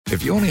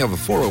If you only have a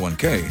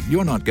 401k,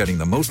 you're not getting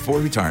the most for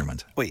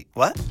retirement. Wait,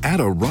 what? Add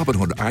a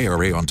Robinhood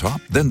IRA on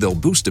top, then they'll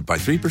boost it by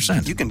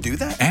 3%. You can do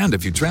that? And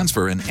if you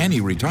transfer in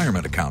any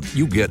retirement account,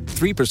 you get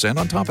 3%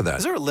 on top of that.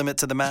 Is there a limit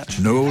to the match?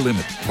 No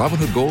limit.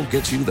 Robinhood Gold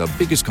gets you the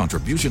biggest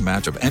contribution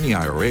match of any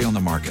IRA on the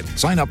market.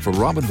 Sign up for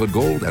Robinhood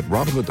Gold at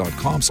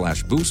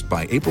Robinhood.com/boost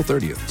by April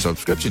 30th.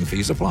 Subscription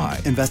fees apply.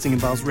 Investing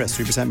involves risk.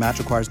 3% match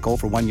requires gold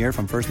for 1 year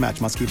from first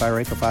match. Must keep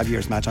IRA for 5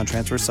 years. Match on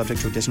transfers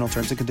subject to additional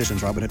terms and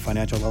conditions. Robinhood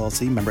Financial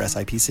LLC, member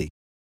SIPC.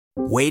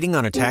 Waiting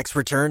on a tax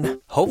return?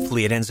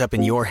 Hopefully it ends up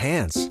in your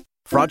hands.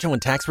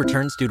 Fraudulent tax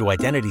returns due to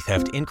identity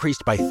theft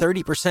increased by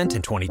 30%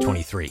 in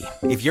 2023.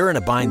 If you're in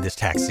a bind this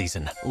tax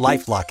season,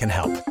 LifeLock can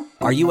help.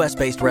 Our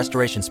U.S.-based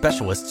restoration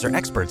specialists are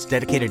experts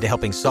dedicated to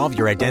helping solve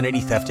your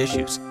identity theft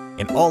issues.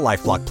 And all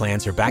LifeLock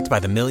plans are backed by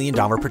the $1 Million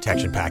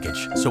Protection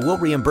Package. So we'll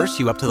reimburse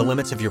you up to the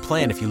limits of your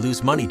plan if you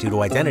lose money due to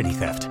identity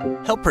theft.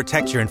 Help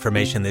protect your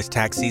information this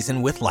tax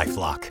season with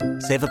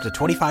LifeLock. Save up to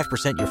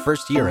 25% your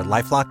first year at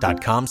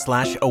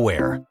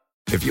LifeLock.com/aware.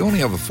 If you only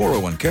have a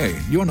 401k,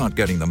 you're not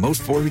getting the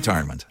most for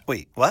retirement.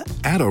 Wait, what?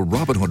 Add a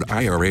Robinhood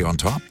IRA on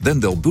top,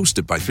 then they'll boost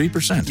it by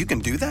 3%. You can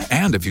do that?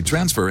 And if you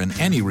transfer in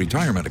any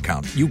retirement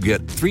account, you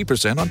get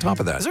 3% on top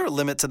of that. Is there a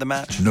limit to the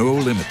match? No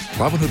limit.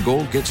 Robinhood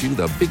Gold gets you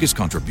the biggest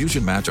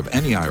contribution match of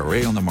any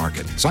IRA on the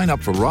market. Sign up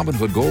for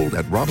Robinhood Gold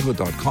at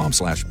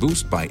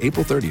Robinhood.com/boost by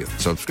April 30th.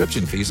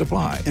 Subscription fees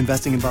apply.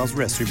 Investing involves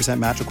risk. 3%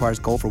 match requires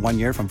gold for 1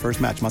 year from first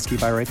match. Must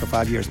keep IRA for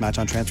 5 years. Match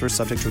on transfers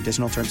subject to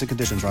additional terms and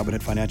conditions.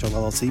 Robinhood Financial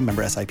LLC,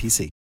 member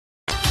SIPC.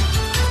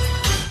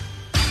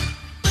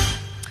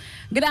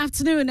 Good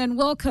afternoon and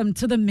welcome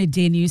to the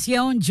Midday News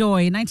here on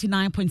Joy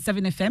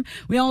 99.7 FM.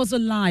 We are also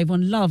live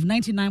on Love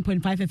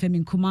 99.5 FM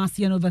in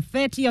Kumasi and over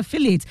 30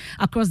 affiliates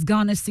across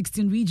Ghana's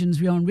 16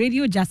 regions. We are on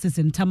Radio Justice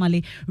in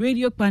Tamale,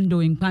 Radio Kwando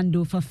in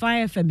Kwando,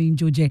 Fafaya FM in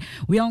Joje.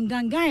 We are on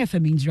Gangai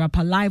FM in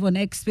Jirapa, live on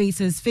X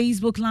Spaces,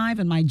 Facebook Live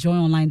and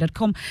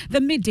myjoyonline.com.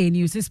 The Midday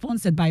News is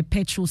sponsored by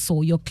Petrol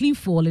Sol, your clean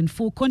fuel in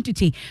full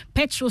quantity.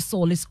 Petrol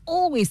Sol is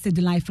always a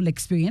delightful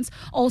experience.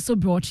 Also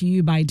brought to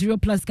you by Duro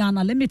Plus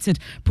Ghana Limited,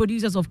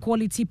 producers of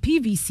quality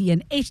PVC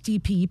and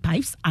HDPE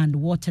pipes and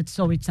water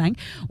storage tank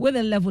with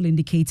a level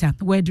indicator.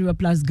 Where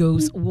Duraplus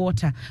goes,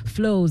 water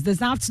flows.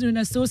 This afternoon,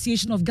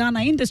 Association of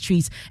Ghana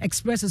Industries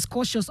expresses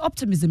cautious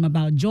optimism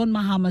about John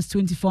Mahama's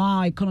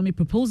 24-hour economy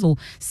proposal,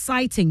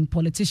 citing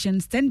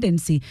politicians'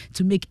 tendency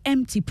to make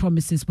empty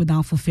promises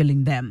without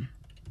fulfilling them.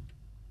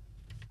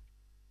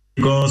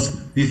 Because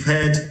we've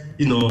heard,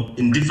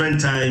 in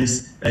different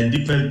times and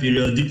different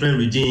periods, different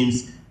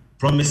regimes,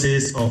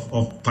 promises of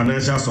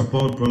financial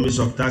support, promise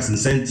of tax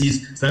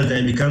incentives.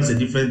 Sometimes it becomes a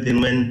different thing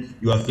when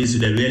you are faced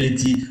with the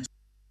reality.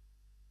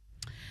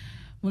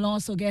 We'll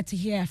also get to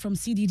hear from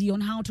CDD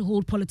on how to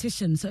hold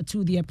politicians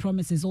to their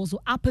promises. Also,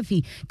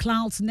 apathy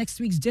clouds next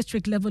week's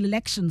district-level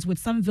elections, with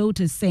some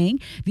voters saying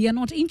they are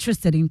not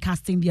interested in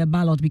casting their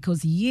ballot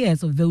because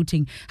years of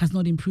voting has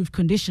not improved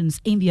conditions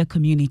in their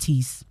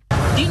communities.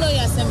 Do you know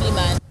your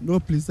assemblyman? No,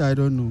 please, I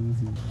don't know.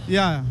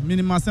 Yeah,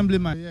 minimum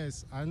assemblyman.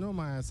 Yes, I know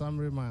my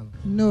assemblyman.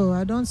 No,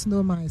 I don't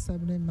know my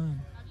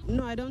assemblyman.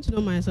 No, I don't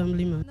know my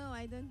assemblyman. No,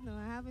 I don't know.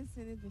 I haven't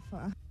seen it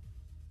before.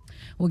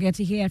 We'll get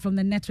to hear from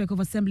the network of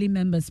assembly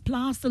members,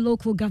 plus the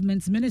local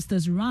government's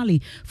ministers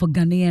rally for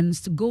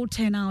Ghanaians to go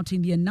turn out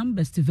in their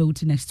numbers to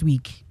vote next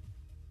week.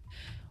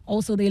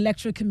 Also, the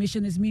Electoral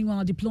Commission is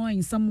meanwhile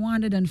deploying some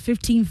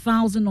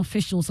 115,000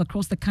 officials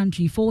across the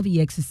country for the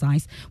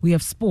exercise. We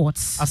have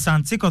sports.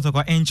 Asante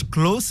Kotoko inch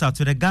closer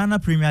to the Ghana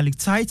Premier League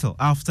title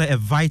after a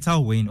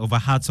vital win over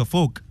Hearts of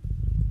Oak.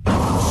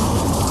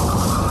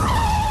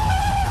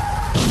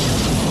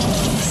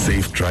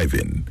 Safe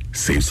driving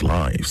saves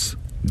lives.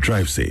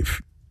 Drive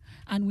safe.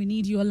 And we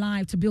need you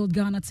alive to build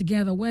Ghana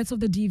together. Words of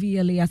the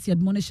DVLA as he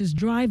admonishes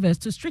drivers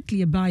to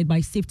strictly abide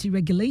by safety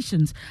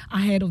regulations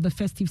ahead of the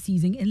festive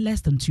season in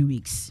less than 2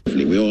 weeks.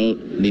 We all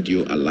need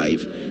you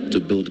alive to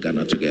build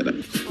Ghana together.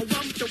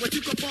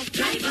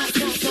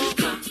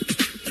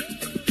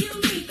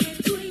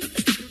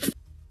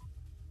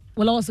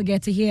 We'll also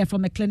get to hear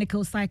from a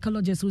clinical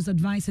psychologist who's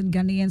advising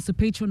Ghanaians to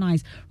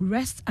patronize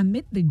rest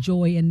amid the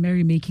joy and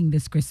merrymaking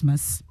this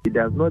Christmas. It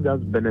does not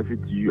just benefit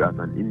you as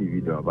an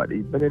individual, but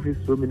it benefits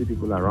so many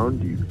people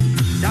around you.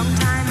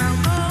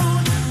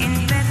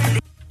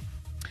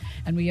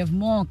 And we have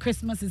more.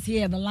 Christmas is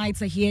here. The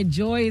lights are here.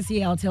 Joy is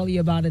here. I'll tell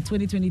you about the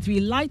 2023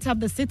 Light Up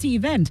the City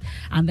event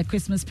and the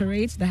Christmas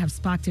parades that have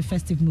sparked a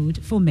festive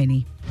mood for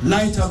many.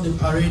 Light up the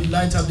parade,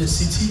 light up the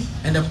city.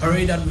 And the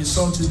parade that we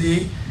saw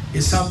today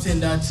is something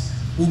that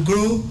will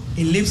grow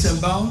in leaps and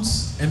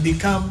bounds and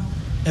become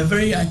a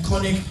very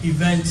iconic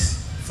event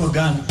for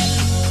Ghana.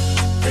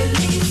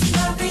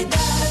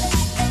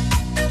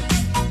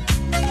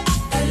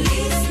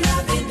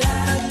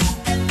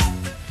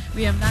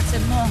 We have that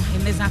and more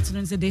in this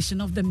afternoon's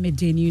edition of the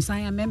Midday News. I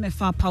am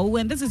MFR Pau,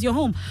 and this is your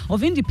home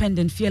of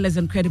independent, fearless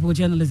and credible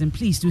journalism.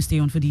 Please do stay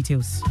on for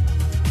details.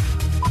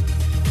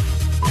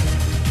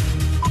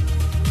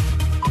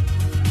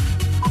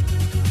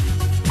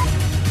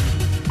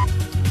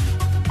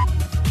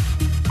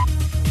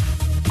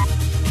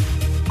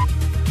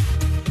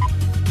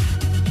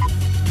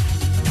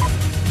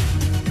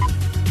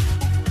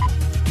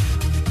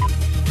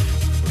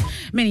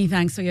 Many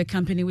thanks for your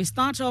company. We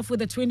start off with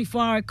the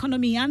 24-hour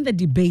economy and the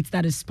debate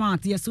that has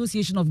sparked. The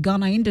Association of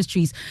Ghana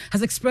Industries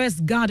has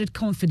expressed guarded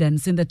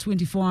confidence in the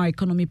 24-hour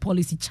economy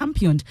policy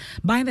championed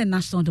by the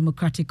National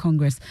Democratic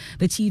Congress.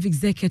 The chief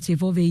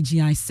executive of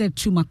AGI, said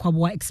Chuma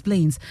Kwabwa,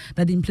 explains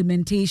that the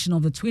implementation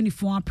of the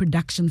 24-hour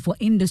production for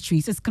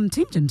industries is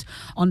contingent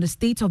on the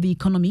state of the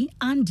economy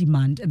and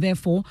demand.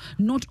 Therefore,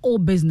 not all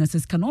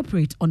businesses can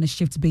operate on a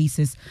shift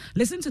basis.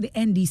 Listen to the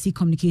NDC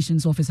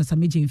Communications Officer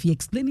Sami Jemfi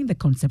explaining the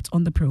concept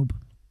on the probe.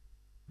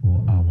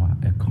 For our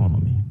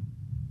economy,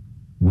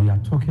 we are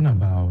talking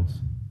about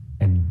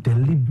a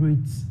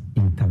deliberate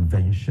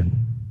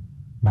intervention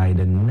by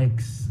the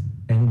next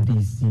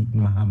NDC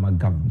Mahama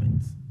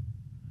government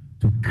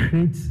to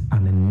create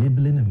an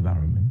enabling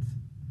environment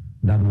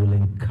that will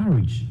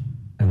encourage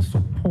and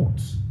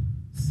support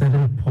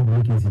certain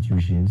public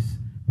institutions,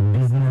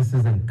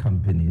 businesses and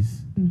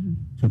companies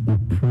to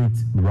operate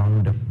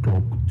round the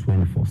clock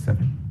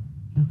 24/7.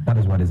 That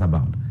is what it's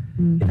about.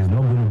 It is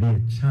not going to be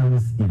a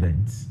chance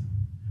event.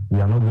 We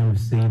are not going to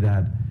say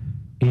that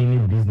any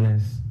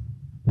business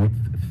which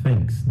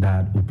thinks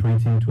that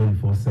operating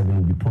 24/7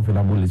 will be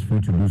profitable is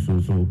free to do so,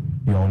 so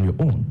you're on your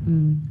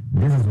own.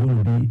 This is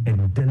going to be a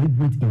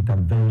deliberate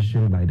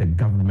intervention by the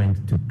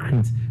government to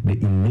create the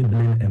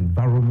enabling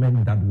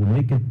environment that will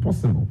make it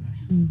possible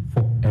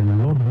for a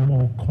lot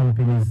more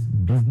companies,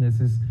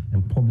 businesses,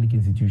 and public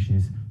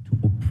institutions to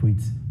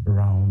operate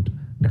around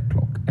the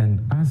clock.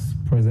 And as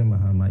President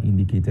Mahama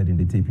indicated in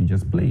the tape you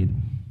just played,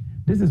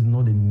 this is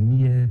not a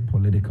mere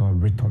political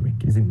rhetoric.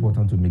 It's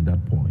important to make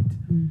that point.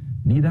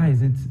 Neither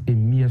is it a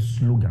mere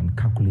slogan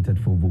calculated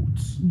for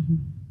votes.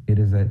 It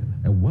is a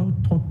well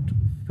thought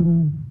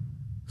through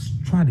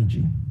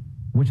strategy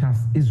which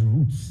has its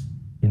roots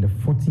in the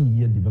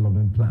 40-year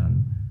development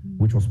plan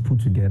which was put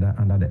together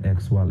under the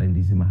ex-Wal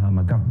NDC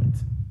Mahama government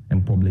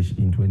and published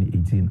in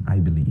 2018, I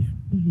believe.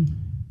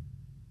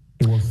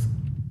 It was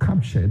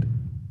captured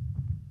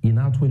in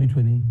our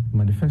 2020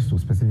 manifesto,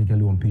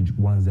 specifically on page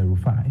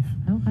 105.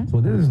 So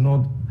this is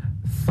not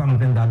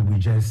something that we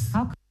just...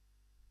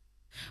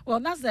 Well,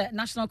 that's the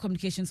National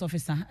Communications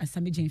Officer,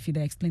 Sami Jemfi,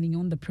 explaining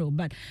on the probe.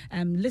 But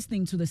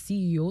listening to the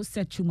CEO,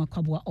 said Chuma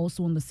Kwabwa,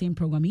 also on the same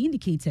program, he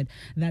indicated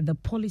that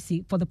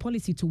for the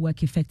policy to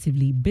work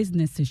effectively,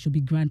 businesses should be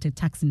granted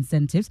tax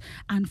incentives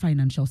and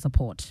financial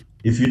support.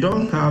 If you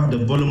don't have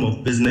the volume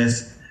of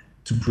business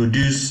to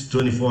produce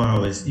 24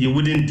 hours, you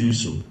wouldn't do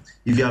so.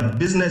 If you have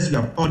business, you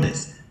have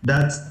orders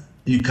that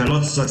you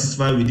cannot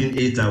satisfy within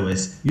 8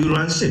 hours, you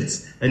run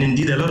shifts. And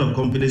indeed, a lot of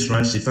companies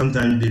run shifts.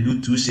 Sometimes they do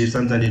 2 shifts,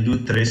 sometimes they do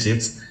 3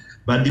 shifts.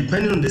 But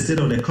depending on the state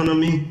of the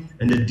economy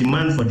and the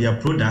demand for their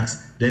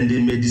products, then they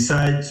may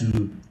decide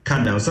to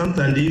cut down.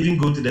 Sometimes they even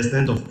go to the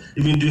extent of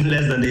even doing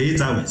less than the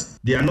 8 hours.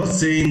 They are not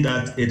saying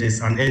that it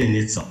is an end in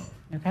itself.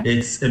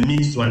 It's a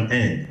means to an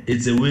end.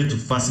 It's a way to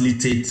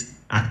facilitate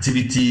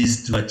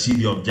activities to achieve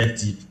your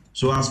objective.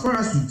 So as far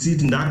as you see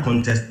it in that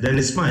context, then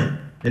it's fine.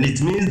 And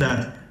it means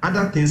that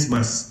other things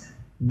must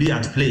be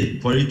at play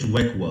for it to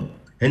work well.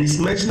 And he's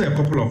mentioned a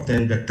couple of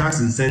things: the tax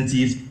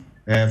incentives,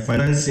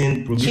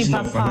 financing, provision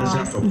of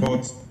financial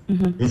support,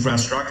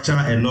 infrastructure,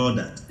 and all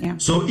that.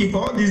 So if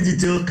all these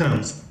detail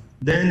comes,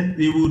 then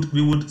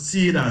we would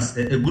see it as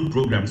a good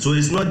program. So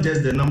it's not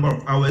just the number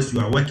of hours you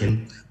are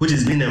working, which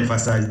is being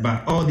emphasized,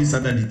 but all these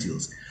other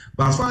details.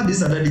 But as far as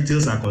these other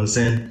details are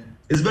concerned,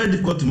 it's very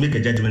difficult to make a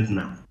judgment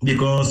now,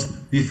 because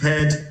we've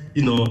heard,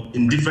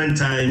 in different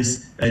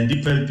times and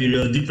different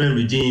periods, different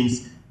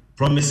regimes,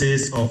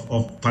 promises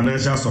of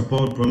financial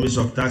support, promise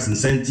of tax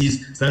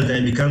incentives. Sometimes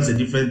it becomes a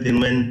different thing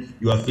when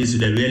you are faced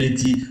with the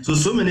reality.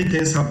 So many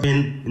things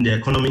happen in the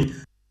economy.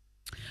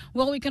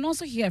 Well, we can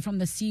also hear from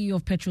the CEO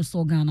of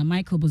Petrosol Ghana,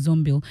 Michael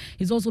Bozombil.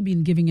 He's also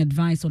been giving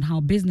advice on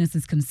how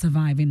businesses can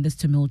survive in this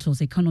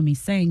tumultuous economy,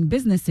 saying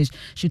businesses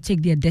should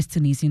take their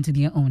destinies into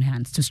their own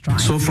hands to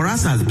strive. So for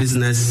us as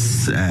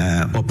business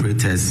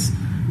operators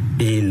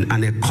in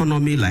an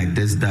economy like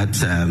this,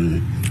 that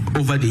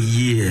over the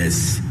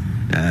years,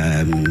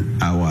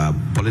 our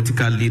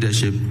political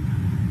leadership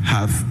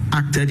have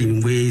acted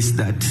in ways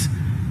that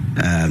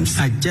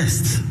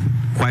suggest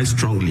quite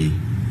strongly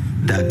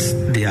that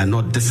they are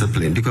not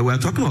disciplined, because we are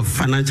talking about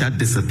financial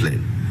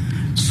discipline.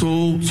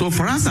 So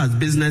for us as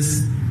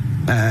business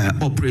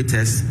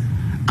operators,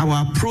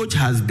 our approach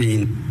has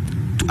been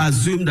to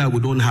assume that we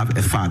don't have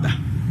a father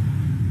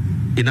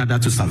in order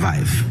to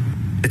survive.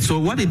 So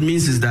what it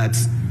means is that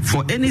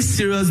for any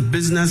serious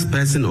business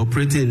person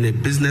operating in a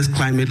business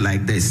climate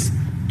like this,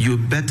 you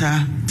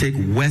better take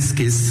worst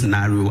case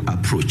scenario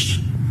approach.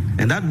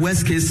 And that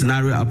worst case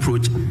scenario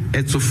approach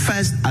is to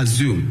first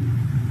assume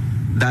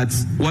that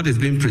what is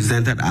being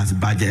presented as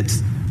budget,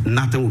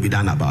 nothing will be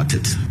done about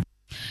it.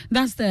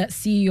 That's the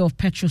CEO of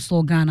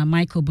Petrosol Ghana,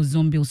 Michael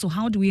Buzumbil. So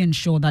how do we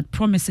ensure that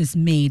promises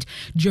made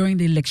during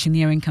the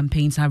electioneering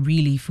campaigns are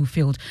really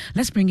fulfilled?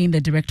 Let's bring in the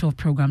Director of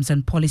Programs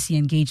and Policy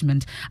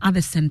Engagement at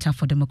the Center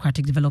for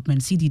Democratic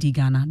Development, CDD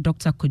Ghana,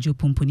 Dr. Kojo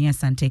Pumpuni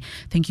Asante.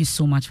 Thank you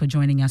so much for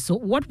joining us. So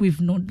what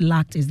we've not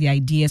lacked is the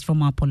ideas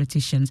from our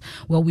politicians.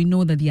 Well, we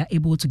know that they are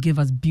able to give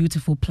us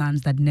beautiful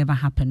plans that never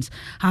happens.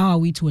 How are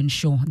we to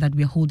ensure that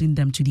we're holding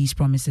them to these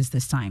promises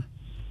this time?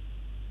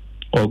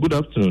 Oh, good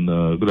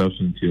afternoon. Good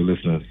afternoon to your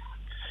listeners.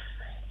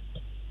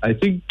 I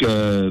think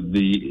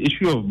the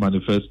issue of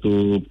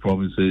manifesto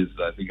promises,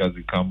 I think, has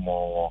become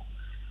more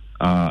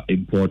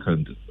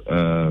important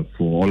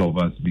for all of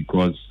us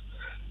because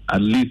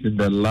at least in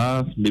the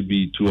last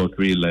maybe 2 or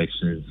 3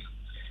 elections,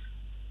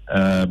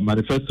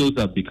 manifestos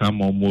have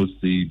become almost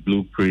the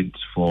blueprint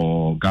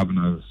for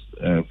governance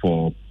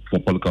for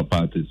political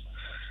parties.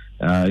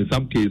 In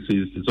some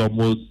cases, it's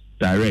almost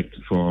direct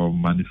from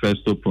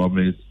manifesto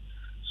promise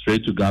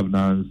straight to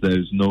governance.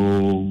 There's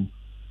no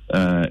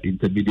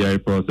intermediary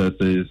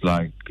processes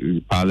like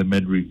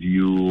parliament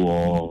review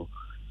or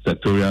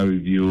sectorial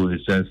review.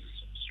 It's just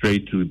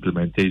straight to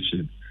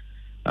implementation.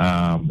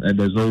 And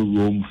there's no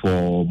room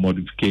for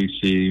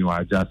modification or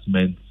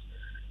adjustments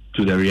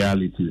to the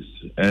realities.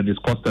 And it's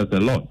cost us a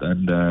lot.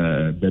 And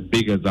the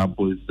big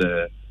example is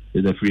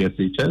the free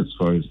SHS,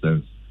 for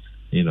instance.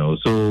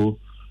 So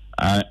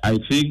I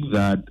think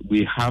that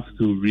we have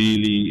to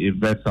really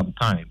invest some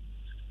time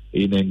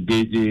in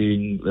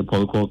engaging the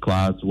political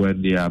class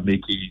when they are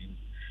making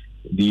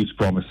these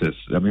promises.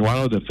 I mean, one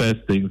of the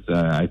first things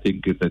I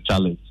think is a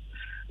challenge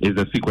is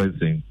the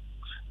sequencing.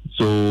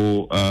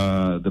 So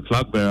the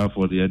flag bearer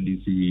for the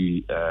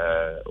NDC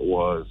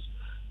was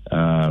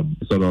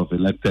sort of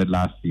elected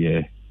last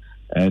year.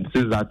 And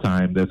since that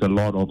time, there's a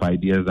lot of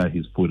ideas that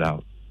he's put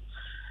out.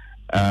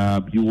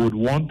 You would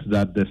want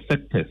that the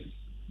sectors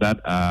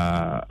that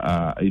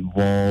are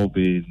involved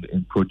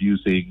in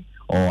producing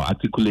or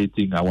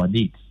articulating our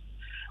needs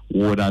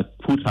would have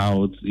put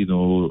out,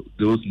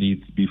 those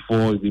needs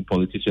before even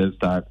politicians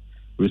start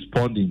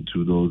responding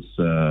to those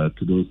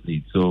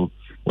needs. So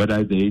whether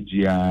it's the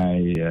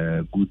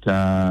AGI,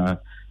 GUTA,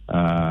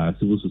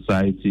 civil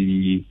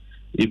society,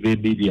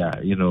 even media,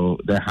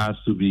 there has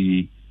to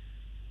be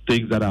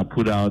things that are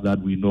put out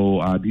that we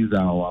know these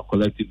are our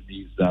collective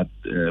needs that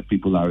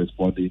people are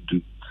responding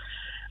to.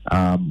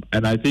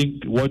 And I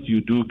think what you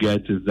do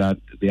get is that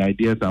the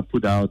ideas are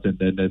put out and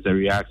then there's a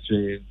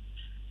reaction.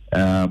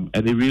 And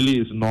it really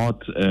is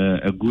not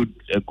a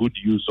good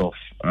use of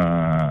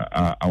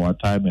our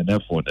time and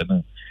effort.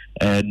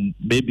 And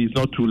maybe it's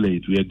not too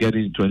late. We are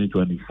getting in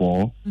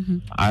 2024. Mm-hmm.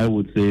 I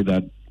would say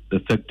that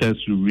the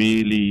sectors should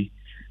really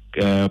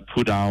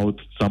put out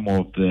some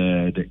of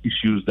the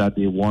issues that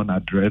they want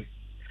addressed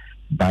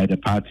by the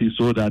party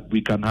so that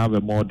we can have a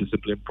more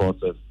disciplined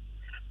process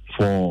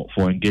for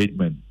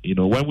engagement.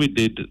 When we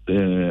did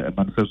the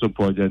manifesto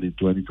project in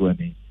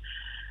 2020,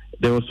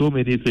 there were so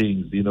many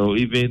things,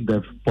 even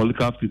the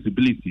political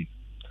feasibility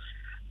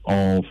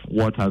of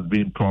what has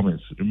been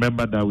promised.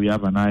 Remember that we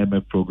have an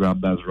IMF program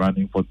that's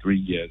running for 3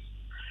 years.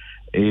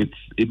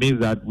 It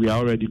means that we are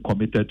already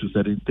committed to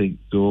certain things.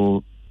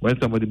 So when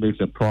somebody makes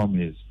a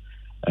promise,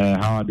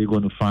 how are they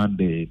going to fund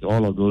it?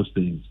 All of those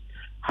things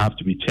have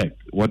to be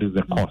checked. What is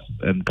the cost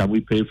and can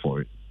we pay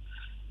for it?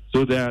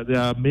 So there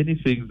are many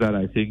things that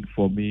I think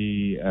for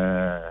me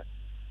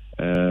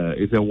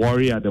is a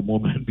worry at the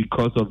moment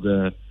because of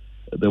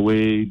the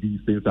way these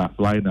things are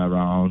flying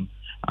around.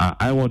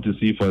 I want to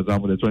see, for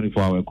example, the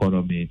 24-hour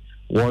economy.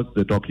 What's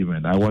the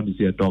document? I want to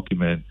see a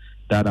document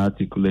that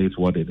articulates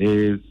what it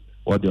is,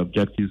 what the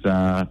objectives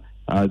are,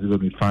 how is it going to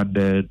be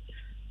funded,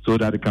 so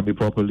that it can be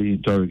properly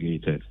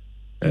interrogated.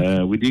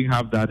 We didn't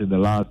have that in the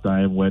last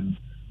time when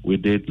we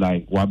did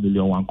like 1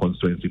 million, one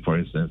constituency, for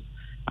instance.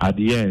 At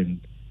the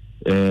end,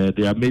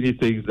 there are many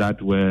things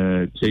that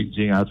were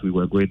changing as we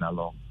were going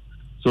along.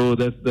 So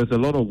there's a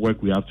lot of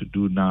work we have to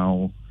do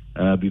now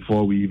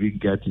before we even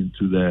get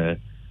into the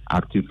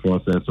active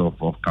process of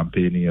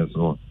campaigning as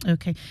well.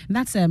 Okay.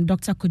 That's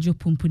Dr. Kojo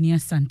Pumpuni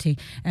Asante.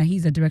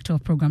 He's the Director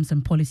of Programs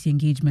and Policy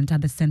Engagement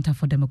at the Center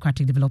for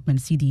Democratic Development,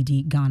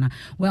 CDD Ghana.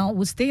 Well,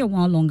 we'll stay a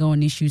while longer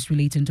on issues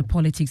relating to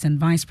politics, and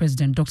Vice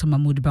President Dr.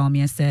 Mahmoud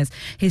Bawumia says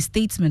his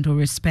statement with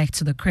respect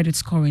to the credit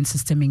scoring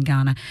system in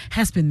Ghana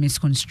has been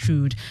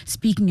misconstrued.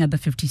 Speaking at the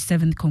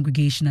 57th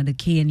congregation at the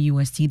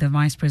KNUST, the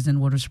Vice President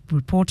was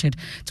reported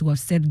to have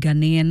said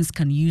Ghanaians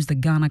can use the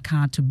Ghana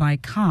card to buy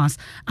cars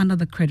under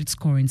the credit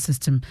scoring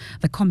system.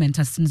 The comment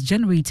has since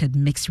generated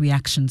mixed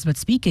reactions. But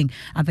speaking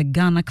at the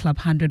Ghana Club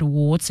 100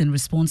 Awards in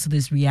response to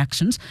these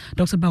reactions,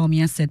 Dr.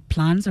 Bawumia said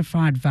plans are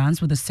far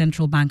advanced with the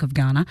Central Bank of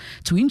Ghana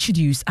to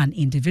introduce an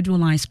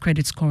individualized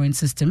credit scoring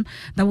system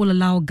that will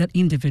allow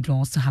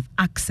individuals to have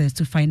access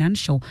to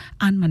financial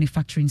and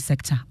manufacturing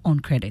sector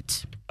on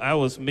credit. I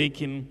was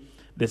making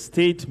the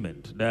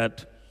statement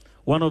that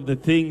one of the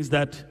things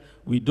that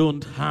we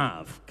don't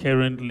have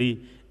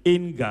currently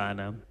in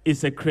Ghana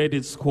is a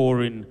credit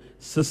scoring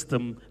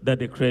system that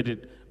the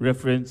credit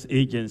reference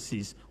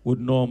agencies would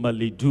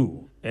normally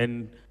do.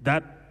 And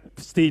that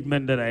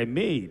statement that I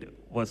made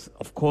was,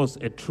 of course,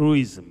 a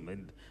truism.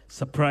 And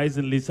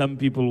surprisingly, some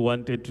people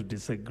wanted to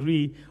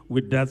disagree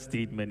with that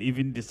statement,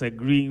 even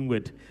disagreeing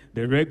with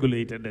the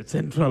regulator, the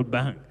central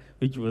bank,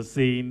 which was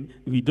saying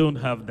we don't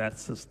have that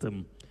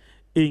system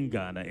in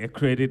Ghana, a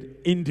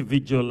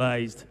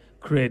individualized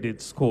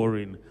credit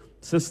scoring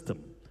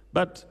system.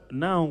 But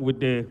now with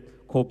the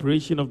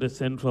cooperation of the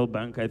central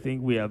bank, I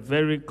think we are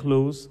very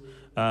close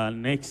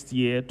next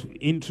year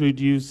to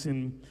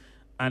introducing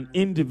an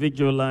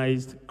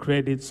individualized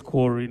credit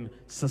scoring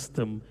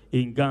system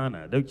in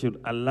Ghana that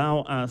should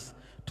allow us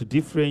to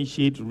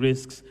differentiate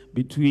risks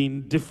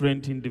between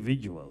different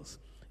individuals.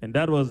 And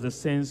that was the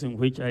sense in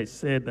which I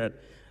said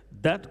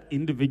that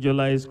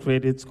individualized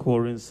credit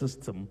scoring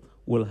system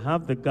will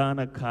have the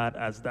Ghana card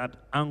as that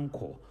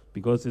anchor,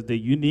 because it's the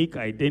unique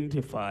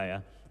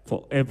identifier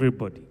for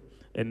everybody.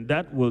 And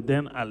that will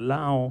then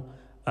allow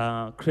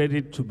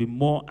credit to be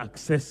more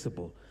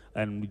accessible.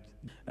 And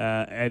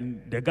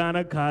the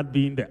Ghana card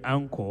being the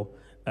anchor,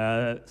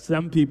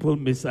 some people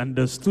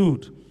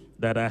misunderstood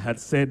that I had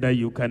said that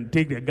you can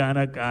take the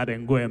Ghana card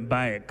and go and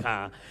buy a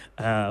car,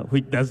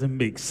 which doesn't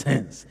make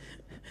sense.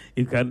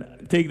 You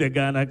can take the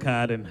Ghana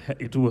card and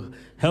it will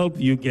help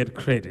you get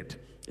credit.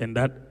 And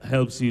that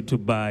helps you to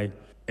buy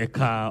a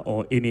car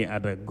or any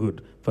other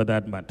good for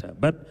that matter.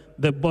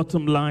 But the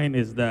bottom line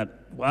is that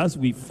as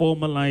we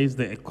formalize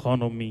the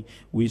economy,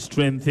 we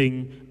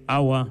strengthen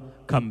our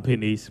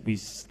companies, we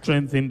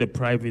strengthen the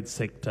private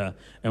sector,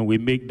 and we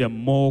make them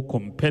more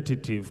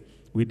competitive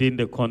within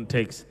the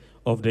context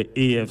of the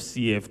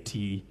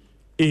AFCFTA.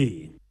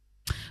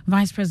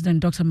 Vice President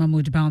Dr.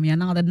 Mahmoud Bawumia.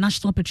 Now, the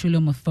National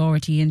Petroleum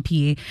Authority,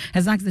 NPA,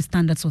 has asked the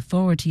Standards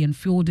Authority and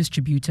fuel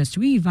distributors to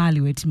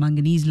reevaluate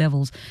manganese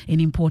levels in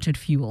imported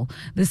fuel.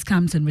 This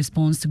comes in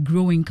response to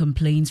growing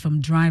complaints from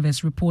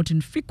drivers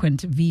reporting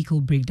frequent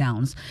vehicle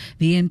breakdowns.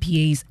 The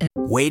NPA's...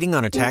 Waiting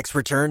on a tax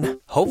return?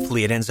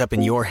 Hopefully it ends up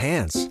in your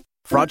hands.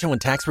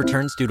 Fraudulent tax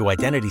returns due to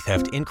identity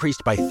theft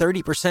increased by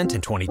 30%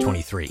 in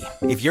 2023.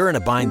 If you're in a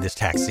bind this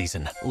tax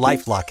season,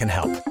 LifeLock can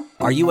help.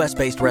 Our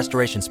U.S.-based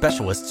restoration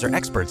specialists are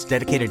experts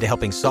dedicated to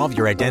helping solve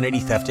your identity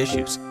theft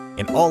issues.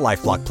 And all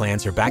LifeLock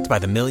plans are backed by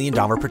the $1 Million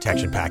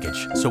Protection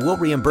Package. So we'll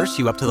reimburse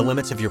you up to the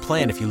limits of your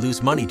plan if you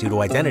lose money due to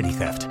identity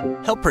theft.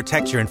 Help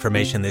protect your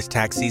information this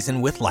tax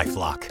season with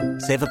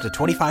LifeLock. Save up to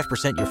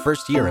 25% your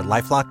first year at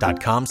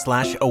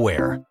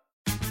LifeLock.com/aware.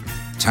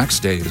 Tax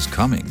day is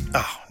coming.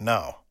 Oh,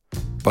 no.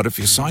 But if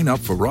you sign up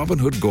for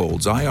Robinhood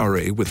Gold's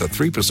IRA with a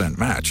 3%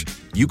 match,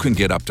 you can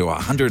get up to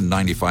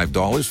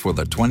 $195 for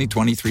the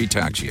 2023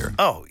 tax year.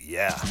 Oh,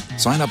 yeah.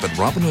 Sign up at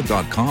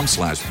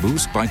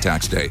Robinhood.com/boost by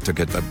tax day to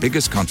get the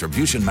biggest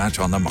contribution match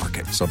on the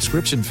market.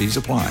 Subscription fees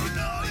apply.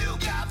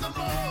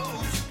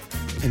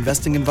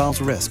 Investing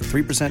involves risk.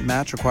 3%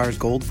 match requires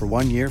gold for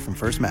 1 year from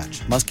first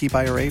match. Must keep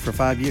IRA for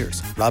 5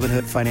 years.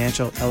 Robinhood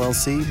Financial,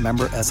 LLC,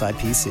 member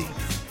SIPC.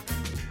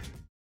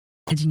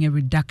 A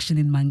reduction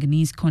in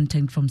manganese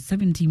content from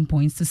 17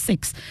 points to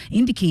 6,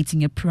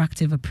 indicating a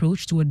proactive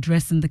approach to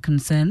addressing the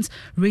concerns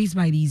raised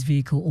by these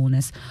vehicle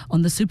owners.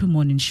 On the Super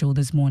Morning Show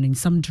this morning,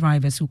 some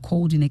drivers who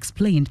called in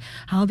explained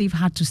how they've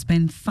had to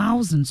spend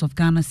thousands of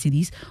Ghana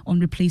cedis on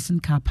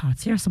replacing car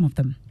parts. Here are some of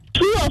them.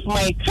 Two of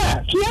my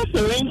cars, Kia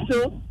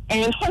Sorento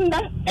and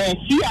Honda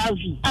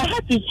CRV, I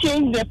had to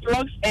change the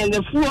plugs and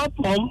the fuel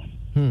pump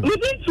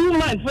within 2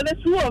 months for the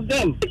two of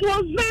them. It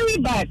was very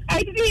bad.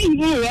 I didn't even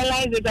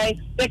realize that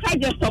the car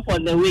just stopped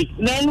on the way.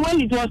 Then when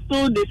it was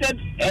told, they said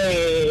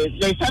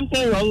there's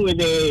something wrong with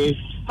the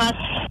part.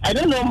 I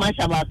don't know much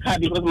about car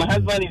because my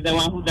husband is the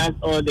one who does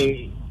all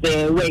the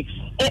works.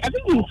 I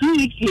think in 2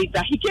 weeks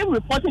later, he came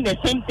reporting the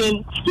same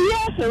thing.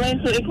 Kia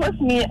Sorento, it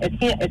cost me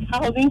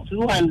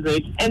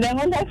 1,200, and the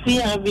Honda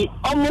CRV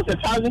almost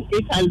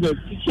 1,800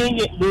 to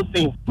change those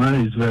things.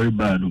 Mine is very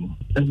bad.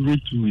 Every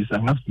 2 weeks, I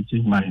have to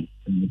change my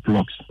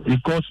plugs.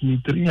 It costs me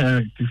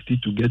 350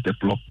 to get a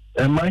plug.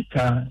 And my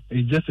car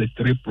is just a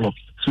 3 plugs.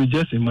 So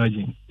just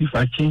imagine, if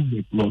I change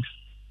the plugs,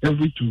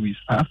 every 2 weeks,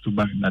 I have to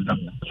buy another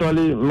one.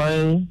 Actually,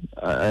 mine,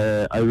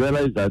 I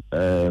realized that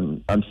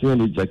I'm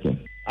seeing it jacking.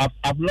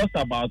 I've lost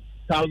about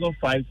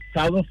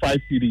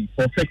 1,500 cedis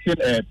for fixing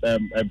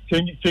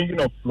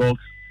changing of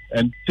plugs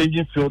and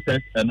changing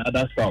filters and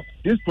other stuff.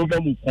 This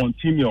problem will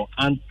continue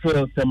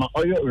until the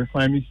oil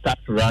refinery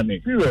starts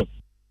running. Period.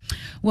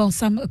 Well,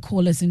 some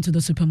callers into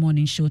the Super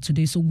Morning Show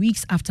today. So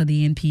weeks after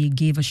the NPA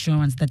gave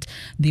assurance that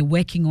they're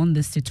working on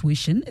the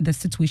situation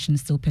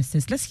still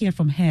persists. Let's hear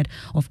from head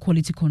of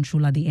quality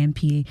control at the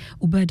NPA,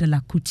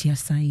 Ubaidallah Kutia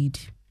Said.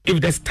 If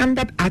the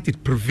Standard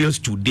Act prevails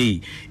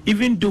today,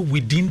 even though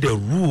within the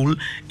rule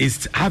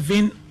is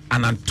having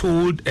an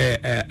untold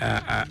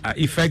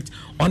effect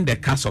on the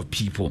cast of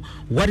people.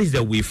 What is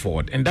the way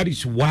forward? And that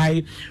is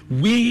why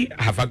we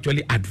have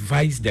actually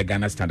advised the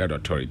Ghana Standard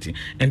Authority,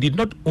 and did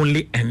not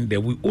only end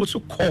there, we also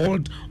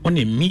called on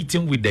a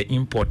meeting with the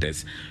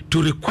importers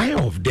to require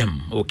of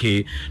them,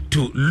 okay,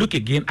 to look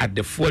again at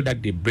the fuel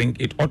that they bring.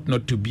 It ought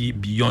not to be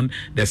beyond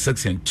the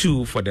 6 and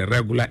 2 for the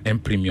regular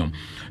and premium,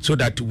 so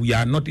that we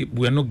are not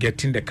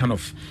getting the kind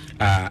of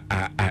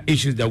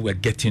issues that we're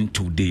getting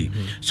today.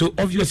 So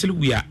obviously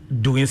we are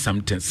doing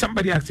something.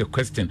 Somebody asked a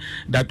question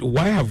that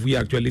why have we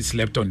actually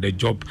slept on the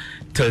job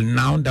till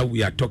now that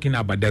we are talking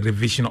about the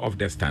revision of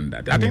the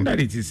standard. I think that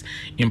it is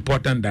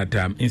important that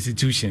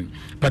institution,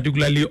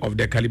 particularly of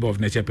the caliber of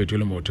National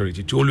Petroleum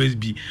Authority, to always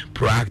be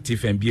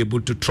proactive and be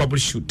able to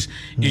troubleshoot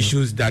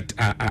issues that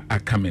are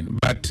coming.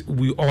 But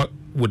we all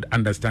would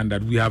understand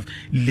that we have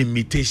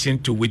limitation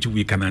to which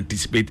we can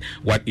anticipate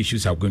what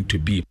issues are going to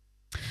be.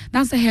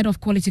 That's the head of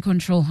quality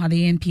control at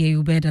the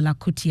NPA, Ubeda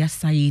Lakutia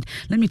Said.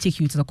 Let me take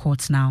you to the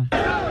courts now.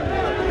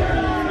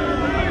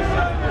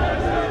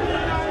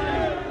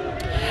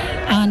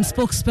 And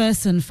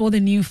spokesperson for the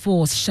new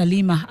force,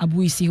 Shalima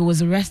Abuisi, who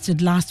was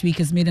arrested last week,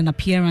 has made an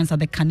appearance at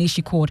the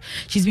Kaneshi court.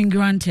 She's been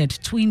granted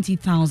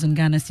 20,000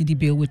 Ghana cedi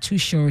bail with 2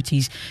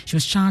 sureties. She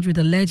was charged with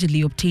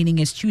allegedly obtaining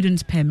a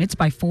student's permit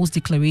by false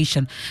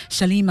declaration.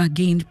 Shalima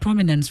gained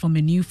prominence from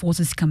a new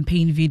force's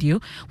campaign video,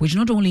 which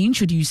not only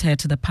introduced her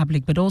to the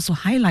public, but also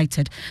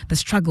highlighted the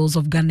struggles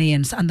of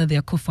Ghanaians under the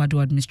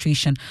Akufo-Addo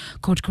administration.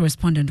 Court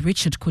correspondent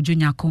Richard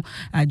Kojunyako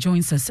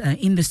joins us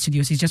in the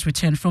studios. He's just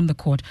returned from the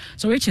court.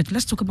 So, Richard,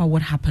 let's talk about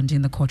what happened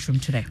in the courtroom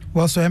today.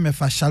 Well, so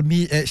MFA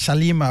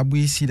Shalima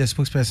Abuisi, the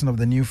spokesperson of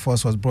the new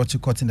force, was brought to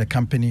court in the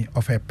company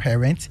of her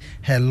parents,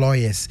 her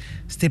lawyers.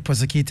 State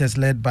prosecutors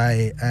led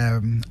by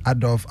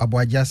Adolf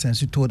Abuajasen,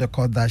 who told the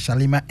court that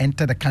Shalima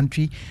entered the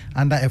country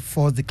under a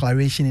false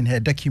declaration in her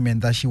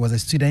document that she was a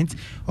student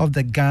of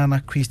the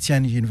Ghana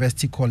Christian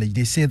University College.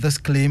 They say this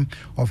claim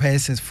of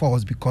hers is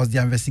false because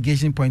the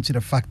investigation points to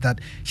the fact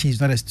that she is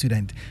not a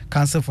student.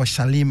 Counsel for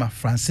Shalima,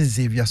 Francis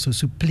Xavier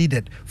Sosu,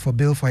 pleaded for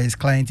bail for his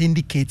client,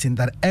 indicating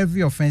that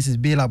every offense is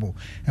bailable,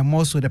 and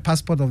more so the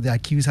passport of the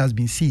accused has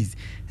been seized,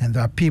 and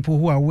there are people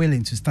who are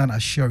willing to stand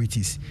as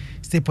sureties.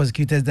 State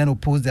prosecutors then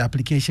opposed the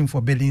application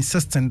for bail,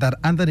 insisting that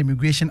under the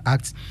Immigration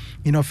Act,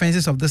 in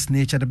offenses of this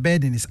nature, the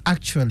burden is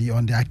actually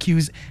on the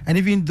accused, and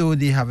even though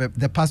they have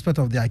the passport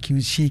of the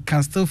accused, she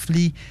can still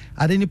flee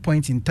at any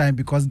point in time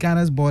because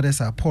Ghana's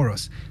borders are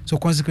porous. So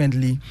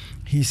consequently,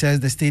 he says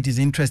the state is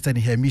interested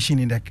in her mission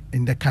in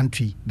the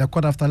country. The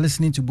court, after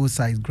listening to both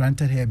sides,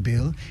 granted her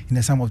bail in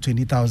the sum of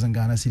 20,000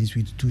 Ghana cedis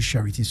with 2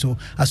 sureties. So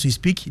as we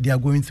speak, they are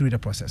going through the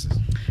processes.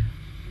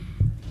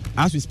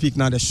 As we speak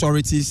now, the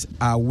sureties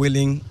are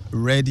willing,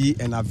 ready,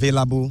 and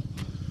available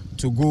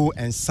to go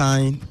and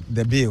sign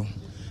the bail.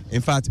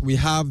 In fact, we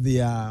have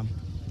the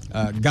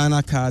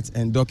Ghana cards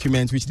and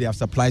documents which they have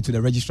supplied to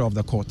the registrar of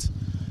the court.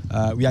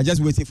 We are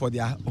just waiting for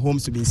their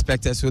homes to be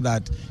inspected so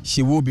that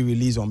she will be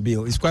released on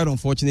bail. It's quite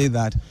unfortunate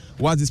that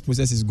while this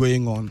process is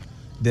going on,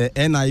 the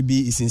NIB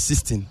is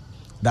insisting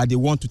that they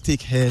want to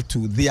take her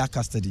to their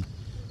custody.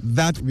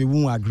 That we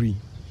won't agree,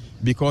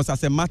 because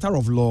as a matter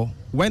of law,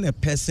 when a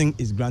person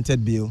is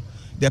granted bail,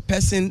 the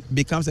person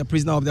becomes a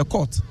prisoner of the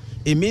court.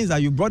 It means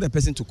that you brought the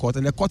person to court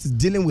and the court is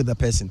dealing with the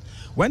person.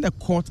 When the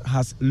court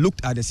has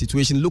looked at the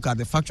situation, looked at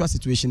the factual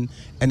situation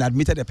and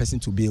admitted the person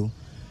to bail,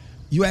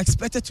 you are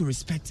expected to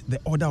respect the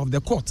order of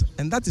the court.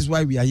 And that is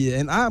why we are here.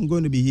 And I am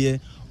going to be here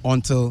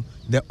until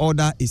the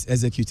order is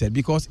executed,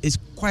 because it's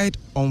quite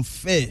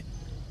unfair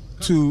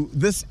to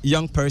this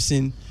young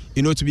person,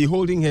 to be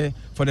holding her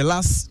for the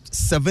last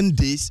 7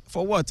 days.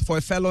 For what? For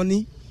a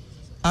felony?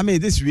 I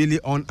mean, this is really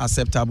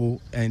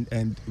unacceptable,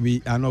 and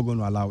we are not going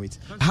to allow it.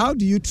 How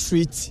do you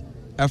treat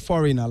a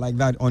foreigner like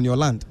that on your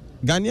land?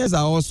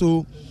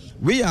 Ghanaians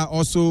we are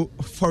also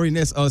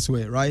foreigners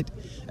elsewhere, right?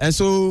 And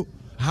so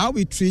how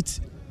we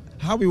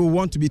will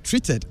want to be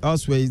treated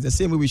elsewhere is the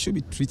same way we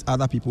should treat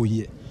other people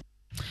here.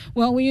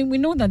 Well, we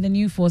know that the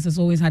new force has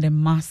always had a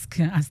mask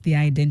as the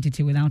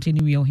identity without any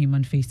real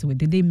human face to it.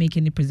 Did they make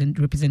any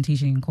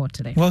representation in court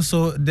today? Well,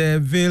 so the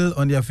veil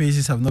on their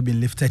faces have not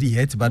been lifted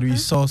yet, but we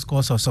saw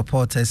scores of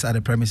supporters at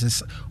the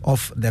premises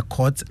of the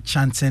court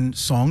chanting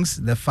songs.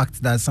 The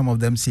fact that some of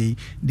them say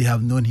they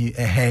have known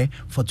her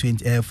for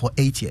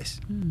 8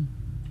 years.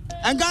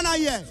 And Ghana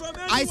here,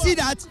 I see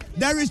that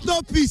there is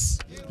no peace.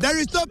 There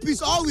is no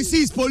peace. All we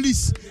see is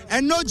police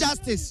and no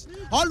justice.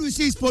 All we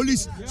see is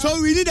police.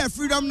 So we need a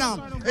freedom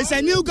now. It's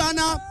a new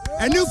Ghana,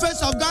 a new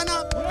face of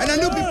Ghana, and a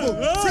new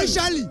people. Free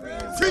Shally.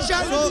 Free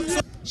Shally.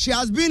 So she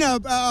has been a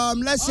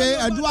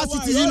dual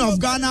citizen of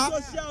Ghana.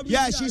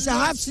 Yeah, she's a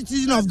half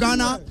citizen of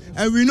Ghana,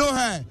 and we know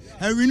her.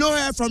 And we know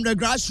her from the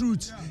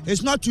grassroots.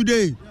 It's not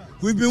today.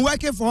 We've been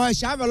working for her.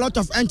 She has a lot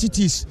of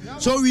entities.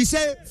 So we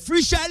say,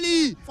 Free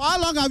Shally. For how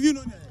long have you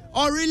known her?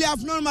 Oh, really?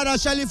 I've known Madam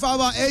Shally for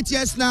about 8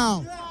 years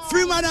now.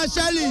 Free Madam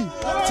Shally.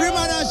 Free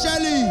Madam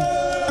Shally.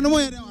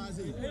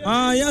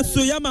 Yes,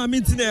 so my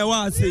meeting there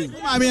was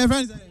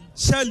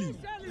Shally.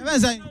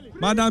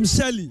 Madam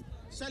Shally.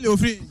 Shally,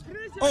 free.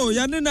 Oh,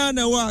 Yanina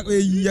na wa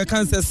ya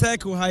cancer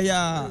circle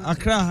haya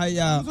Accra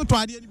haya. So to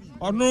ade ni.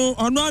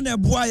 Ono na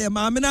boa ye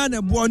ma me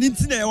na boa ni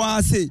nti na wa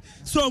say.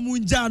 So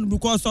munja no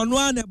because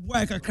ono na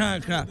boa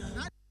kakra.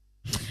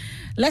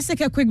 Let's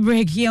take a quick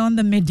break here on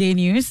the Midday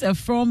News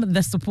from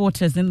the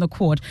supporters in the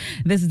court.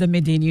 This is the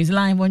Midday News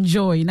live on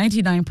Joy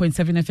 99.7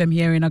 FM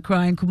here in Accra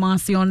and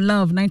Kumasi on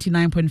Love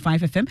 99.5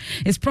 FM.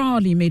 It's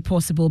proudly made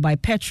possible by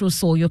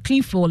Petrosol, your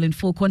clean fuel in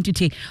full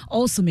quantity.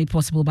 Also made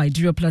possible by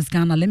Duraplus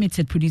Ghana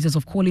Limited, producers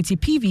of quality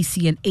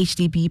PVC and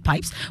HDPE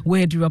pipes.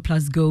 Where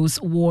Duraplus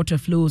goes, water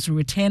flows.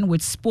 Return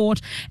with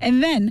sport.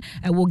 And then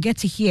we'll get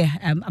to hear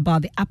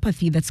about the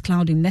apathy that's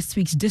clouding next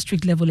week's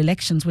district level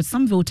elections, with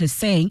some voters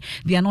saying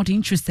they are not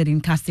interested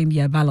in casting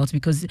their ballots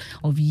because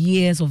of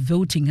years of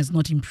voting has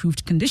not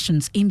improved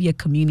conditions in their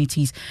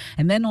communities.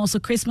 And then also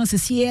Christmas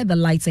is here, the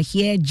lights are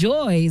here,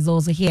 joy is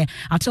also here.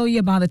 I'll tell you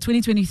about the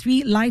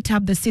 2023 Light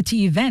Up the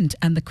City event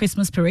and the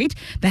Christmas parade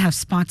that have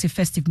sparked a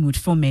festive mood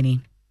for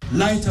many.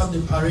 Light up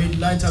the parade,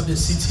 light up the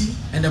city,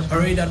 and the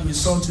parade that we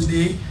saw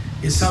today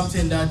is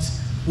something that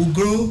will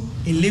grow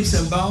in leaps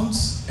and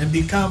bounds and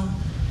become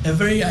a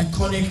very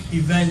iconic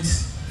event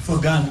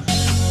for Ghana.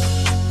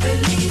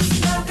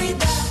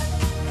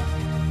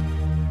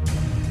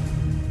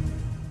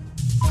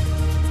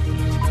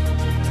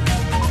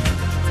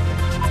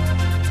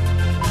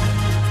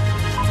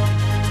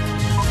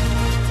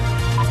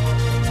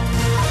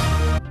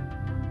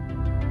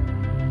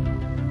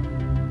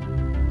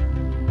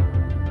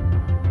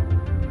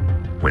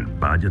 When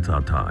budgets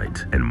are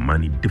tight and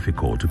money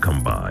difficult to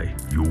come by,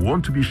 you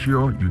want to be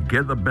sure you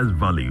get the best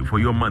value for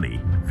your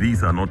money.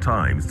 These are not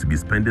times to be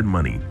spending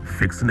money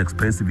fixing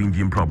expensive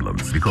engine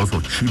problems because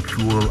of cheap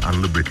fuel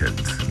and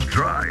lubricants.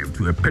 Drive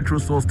to a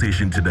Petrosol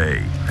station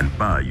today and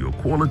buy your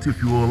quality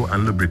fuel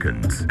and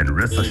lubricants, and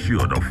rest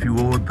assured of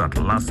fuel that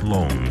lasts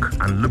long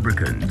and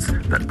lubricants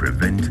that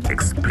prevent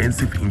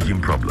expensive engine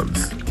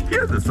problems.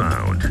 Hear the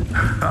sound.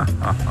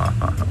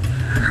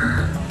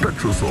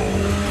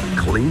 Petrosol,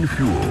 clean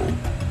fuel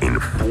in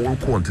full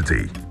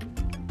quantity.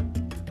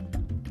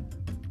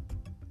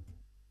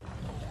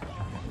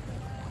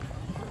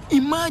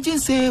 Imagine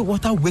say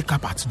water wake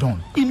up at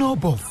dawn, no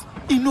buff,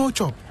 no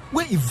chop,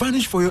 where it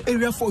vanish for your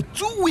area for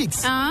 2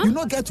 weeks. You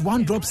not get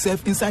one drop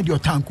safe inside your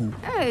tank.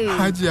 Hey.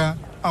 Hajia,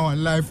 our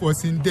life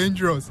was in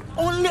dangerous.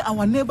 Only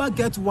our neighbor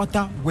gets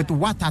water with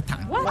water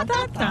tank.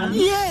 Water tank?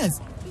 Yes,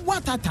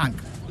 water tank.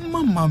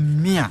 Mamma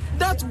mia,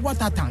 that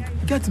water tank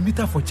gets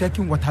meter for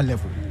checking water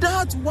level.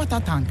 That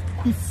water tank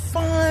be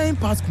fine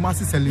past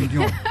Kumasi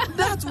Selenium.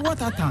 That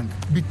water tank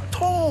be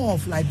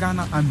tough like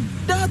Ghana Army.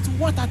 That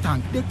water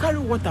tank, they carry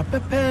water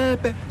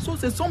pepe, so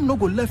say some no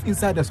go left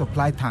inside the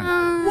supply tank.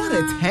 What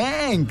a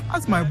tank!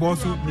 As my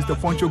boss, Mr.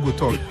 Foncho, go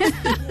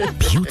talk.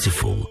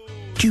 Beautiful,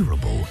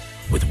 durable,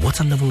 with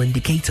water level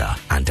indicator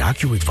and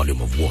accurate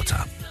volume of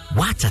water.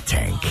 Water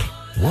tank.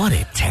 What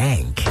a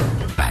tank!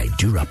 By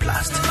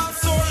Duraplast.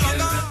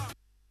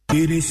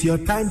 It is your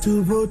time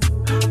to vote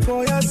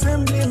for your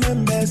assembly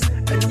members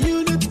and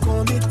unit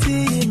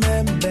committee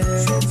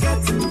members. So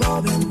get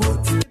involved and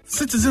vote.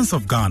 Citizens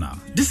of Ghana,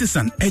 this is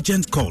an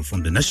urgent call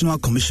from the National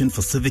Commission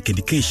for Civic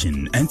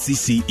Education,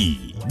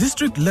 NCCE.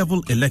 District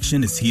level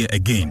election is here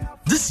again.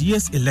 This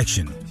year's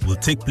election will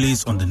take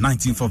place on the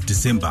 19th of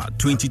December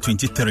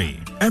 2023.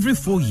 Every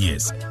 4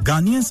 years,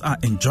 Ghanaians are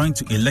enjoined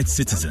to elect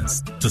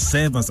citizens to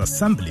serve as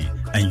assembly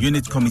and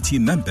unit committee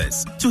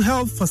members to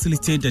help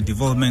facilitate the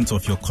development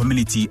of your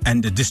community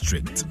and the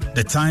district.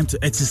 The time to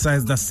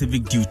exercise that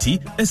civic duty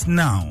is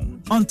now.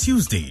 On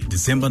Tuesday,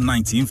 December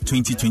 19th,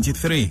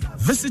 2023,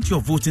 visit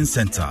your voting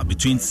center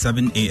between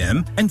 7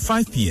 a.m. and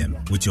 5 p.m.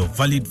 with your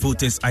valid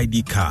voter's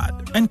ID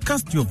card and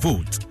cast your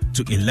vote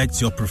to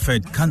elect your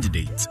preferred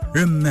candidate.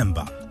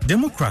 Remember,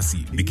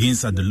 democracy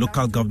begins at the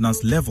local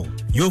governance level.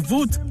 Your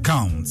vote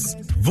counts.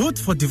 Vote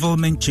for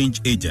development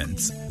change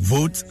agents.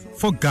 Vote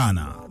for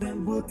Ghana.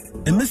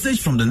 A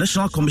message from the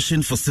National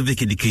Commission for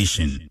Civic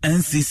Education,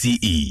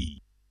 NCCE.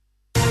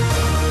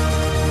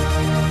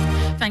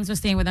 Thanks for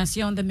staying with us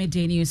here on the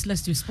Midday News.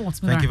 Let's do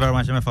sports. Thank you very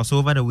much, Emma. So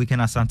over the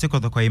weekend, Asante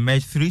Kotoko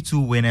emerged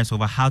 3-2 winners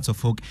over Hearts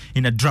of Oak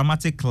in a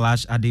dramatic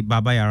clash at the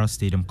Baba Yara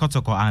Stadium.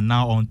 Kotoko are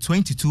now on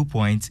 22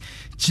 points,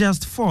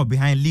 just 4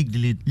 behind league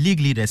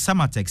leader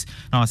Samatex.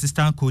 Now,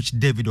 assistant coach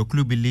David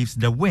Oklu believes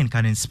the win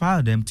can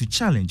inspire them to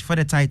challenge for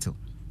the title.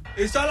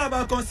 It's all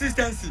about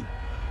consistency.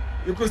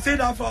 You could see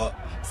that for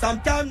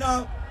some time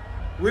now,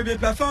 we've been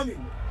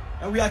performing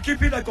and we are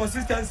keeping the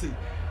consistency.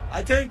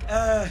 I think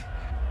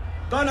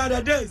gone are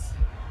the days.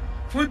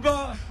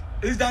 Football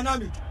is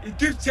dynamic. It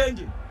keeps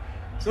changing.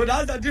 So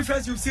that's the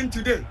difference you've seen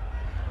today.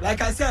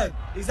 Like I said,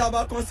 it's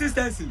about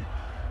consistency.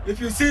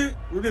 If you see,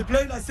 we've been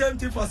playing the same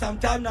thing for some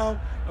time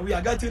now, and we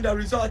are getting the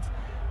result.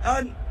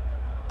 And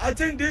I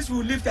think this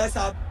will lift us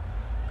up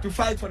to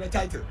fight for the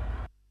title.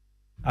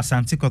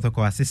 Asante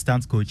Kotoko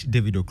assistant coach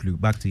David Oklu.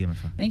 Back to you,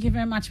 Mefa. Thank you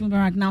very much,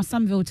 Mubarak. Now,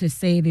 some voters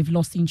say they've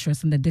lost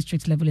interest in the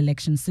district level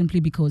elections simply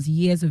because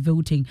years of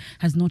voting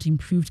has not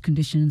improved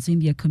conditions in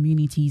their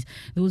communities.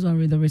 Those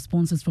are the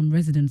responses from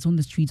residents on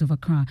the streets of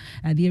Accra.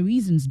 Their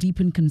reasons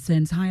deepen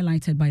concerns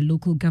highlighted by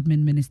local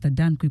government minister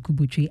Dan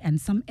Kwekubuche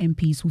and some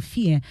MPs who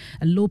fear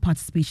a low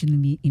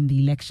participation in the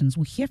elections.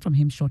 We'll hear from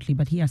him shortly,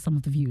 but here are some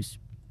of the views.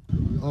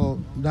 Oh,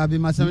 that be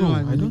my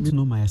assemblyman. No, I don't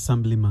know my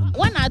assemblyman.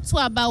 One or two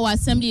about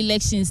assembly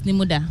elections,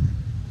 Nimuda.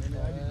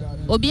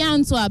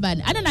 Obian to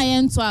Aban. I don't know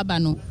to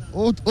Abano.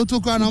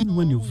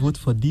 When you vote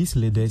for these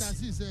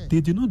leaders,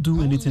 they do not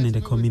do anything in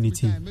the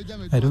community.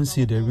 I don't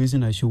see the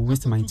reason I should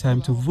waste my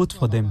time to vote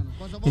for them.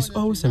 It's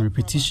always a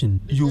repetition.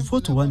 You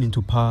vote one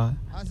into power,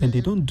 and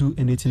they don't do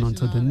anything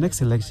until the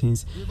next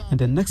elections, and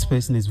the next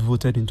person is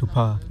voted into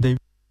power.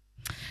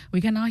 We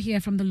can now hear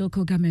from the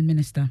local government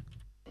minister.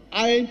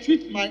 I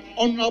entreat my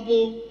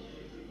honorable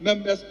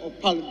members of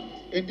parliament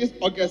in this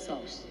August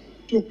House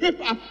to whip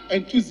up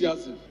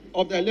enthusiasm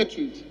of the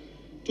electorate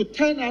to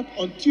turn out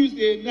on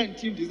Tuesday,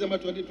 19 December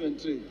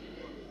 2023,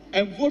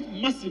 and vote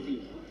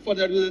massively for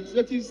the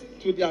representatives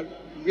to their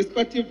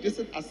respective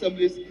district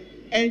assemblies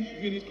and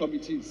unit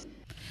committees.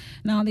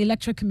 Now, the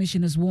Electoral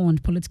Commission has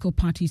warned political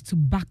parties to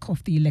back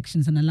off the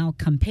elections and allow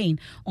campaign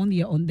on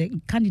their own, the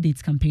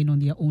candidates campaign on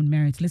their own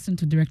merits. Listen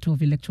to Director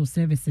of Electoral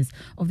Services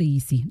of the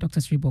EC,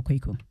 Dr. Sribo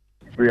Kweko.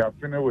 We have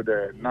finished with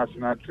the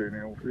national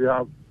training. We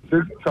have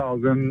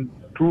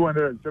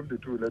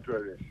 6,272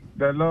 electorals.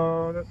 The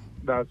law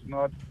does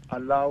not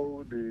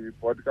allow the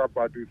political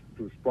parties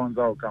to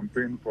sponsor or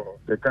campaign for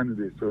the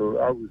candidates. So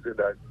I would say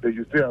that they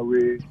should stay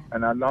away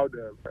and allow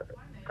the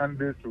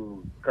candidates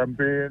to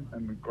campaign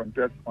and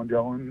contest on their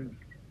own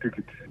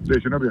ticket. They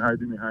should not be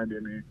hiding behind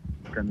any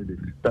candidate.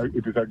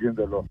 It is against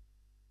the law.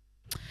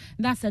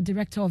 That's the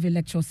Director of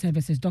Electoral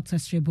Services, Dr.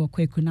 Sribo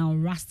Kweku. Now,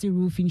 rusty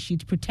roofing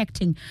sheet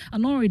protecting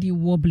an already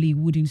wobbly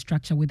wooden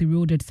structure with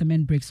eroded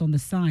cement bricks on the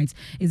sides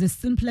is the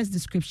simplest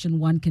description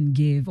one can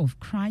give of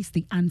Christ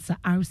the Answer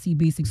RC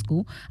Basic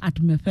School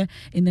at Mepe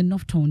in the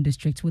North Town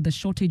district. With the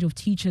shortage of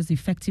teachers,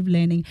 effective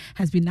learning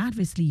has been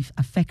adversely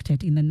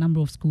affected in the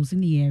number of schools in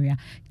the area.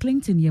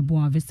 Clinton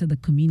Yeboah visited the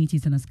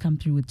communities and has come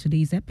through with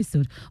today's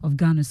episode of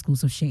Ghana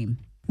Schools of Shame.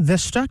 The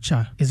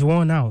structure is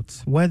worn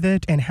out,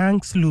 weathered and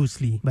hangs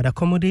loosely, but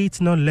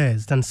accommodates not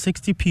less than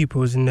 60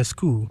 pupils in the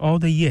school all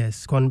the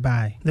years gone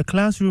by. The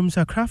classrooms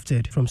are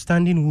crafted from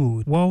standing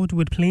wood, walled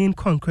with plain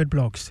concrete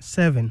blocks,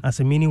 serving as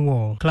a mini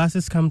wall.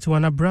 Classes come to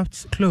an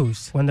abrupt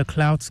close when the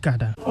clouds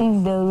gather.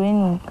 If the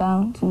rain will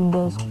come to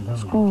the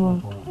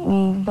school,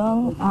 we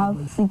don't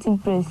have sitting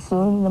place,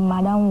 so the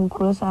madam will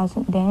close us,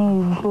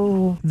 then we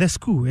go. The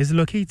school is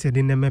located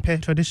in the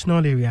Mepe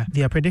traditional area.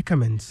 Their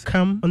predicaments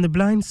come on the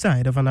blind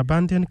side of an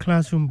abandoned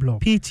classroom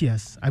block.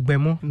 P.T.S.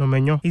 Agbemo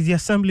Nomenyo is the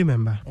assembly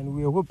member. And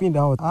we are hoping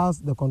that as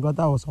the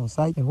contractor was on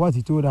site and what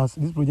he told us,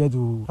 this project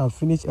will have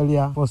finished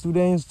earlier for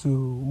students to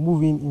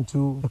move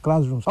into the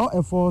classrooms. Our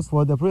efforts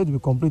for the project to be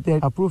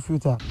completed are proof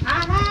future.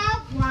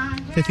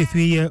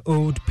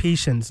 33-year-old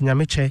Patience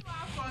Nyameche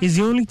is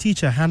the only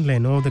teacher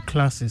handling all the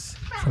classes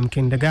from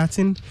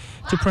kindergarten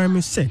to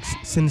primary 6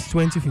 since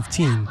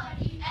 2015.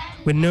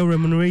 With no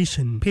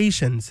remuneration,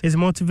 Patience is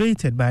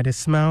motivated by the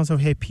smiles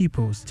of her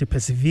pupils to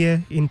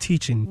persevere in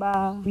teaching.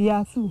 But we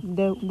are two.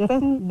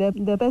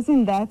 The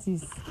person that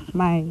is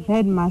my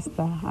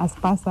headmaster has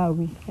passed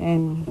away,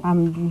 and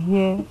I'm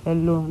here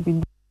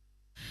alone.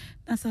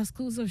 That's our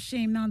Schools of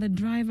Shame. Now, the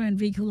Driver and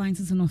Vehicle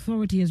Licensing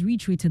Authority has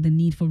reiterated the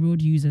need for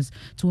road users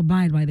to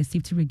abide by the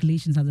safety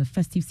regulations as the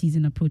festive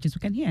season approaches.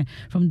 We can hear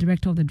from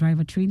Director of the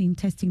Driver Training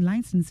Testing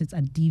Licenses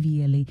at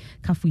DVLA,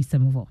 Kafui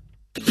Semovo.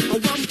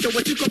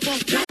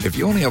 If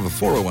you only have a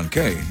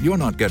 401k, you're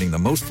not getting the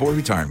most for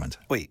retirement.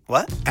 Wait,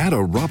 what? Add a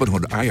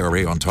Robinhood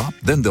IRA on top,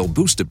 then they'll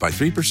boost it by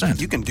 3%.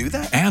 You can do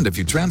that? And if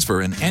you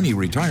transfer in any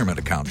retirement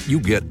account, you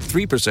get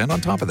 3% on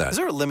top of that. Is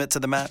there a limit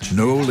to the match?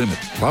 No limit.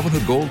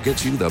 Robinhood Gold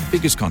gets you the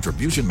biggest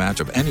contribution match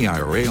of any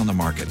IRA on the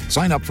market.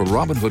 Sign up for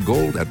Robinhood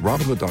Gold at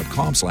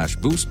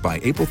Robinhood.com/boost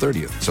by April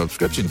 30th.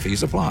 Subscription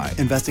fees apply.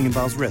 Investing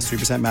involves risk.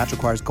 3% match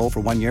requires gold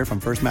for 1 year from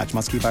first match.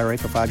 Must keep IRA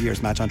for 5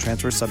 years. Match on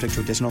transfers subject to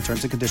additional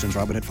terms and conditions.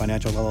 Robinhood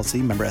Financial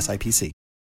LLC, member SIPC.